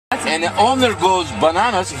And the owner goes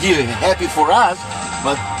bananas. He happy for us,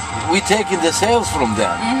 but we taking the sales from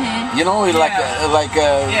them. You know, like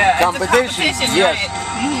a competition. Yes.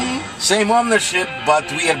 Right. Same ownership,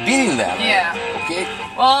 but we are beating them. Yeah. Okay.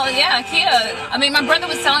 Well, yeah, Kia. I mean, my brother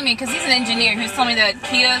was telling me, because he's an engineer, he was telling me that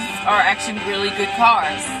Kias are actually really good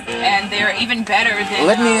cars, and they're even better than.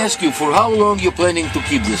 Let me ask you, for how long you planning to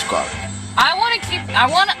keep this car? I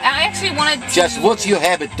actually wanted to. Just what's your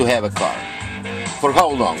habit to have a car? For how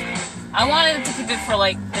long? I wanted to keep it for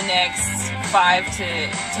like the next 5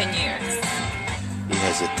 to 10 years. It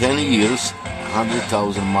has a 10 years,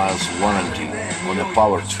 100,000 miles warranty on a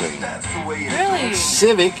powertrain. Really?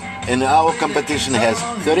 Civic and our competition has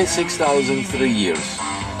 36,000 3 years.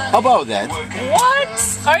 How about that?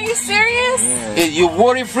 What? Are you serious? You're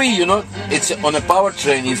worry-free, you know. It's on a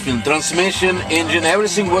powertrain. It's been transmission, engine,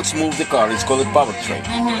 everything what's moved the car. It's called a powertrain.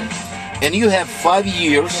 And you have 5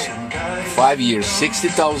 years,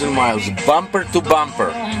 60,000 miles, bumper to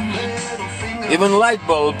bumper. Even light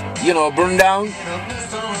bulb, you know, burn down.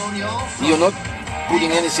 You're not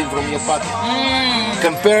putting anything from your pocket.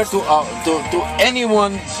 Compared to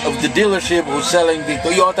anyone of the dealership who's selling the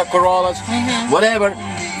Toyota Corollas, whatever,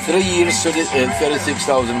 3 years,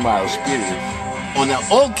 36,000 miles, period. On an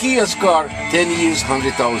old Kia's car, 10 years,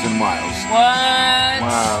 100,000 miles. What?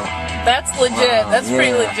 Wow. That's legit. That's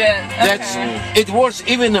pretty legit. Okay. That's it worth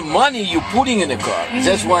even the money you're putting in the car.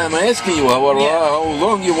 That's why I'm asking you how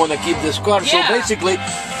long you want to keep this car. So basically,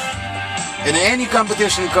 in any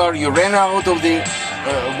competition car, you ran out of the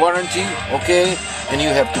warranty, okay, and you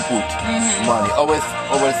have to put money. Over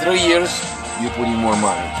 3 years, you're putting more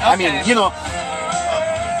money. I mean, you know,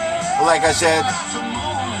 like I said,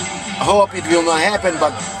 I hope it will not happen,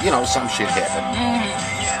 but you know, some shit happen.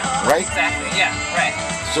 Right? Exactly. Yeah. Right.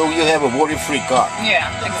 So you have a worry-free car. Yeah.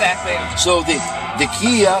 Exactly. So the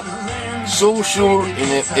Kia so sure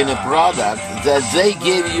in a product that they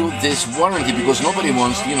gave you this warranty because nobody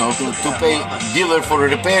wants, you know, to pay dealer for a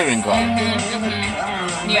repairing car.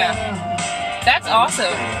 Yeah. That's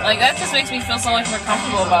awesome. Like, that just makes me feel so much more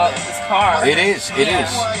comfortable about this car. It is.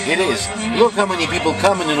 Look how many people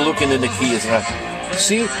coming and looking in the Kias.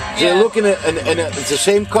 See, they're looking at it's the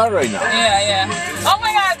same car right now. Yeah. Oh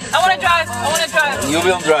my God! I want to drive. You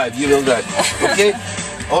will drive. Okay.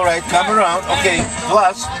 All right, come around. Okay.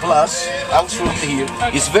 Plus, I'll show you here.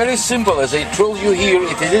 It's very simple. As I told you here,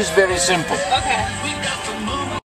 it is very simple. Okay.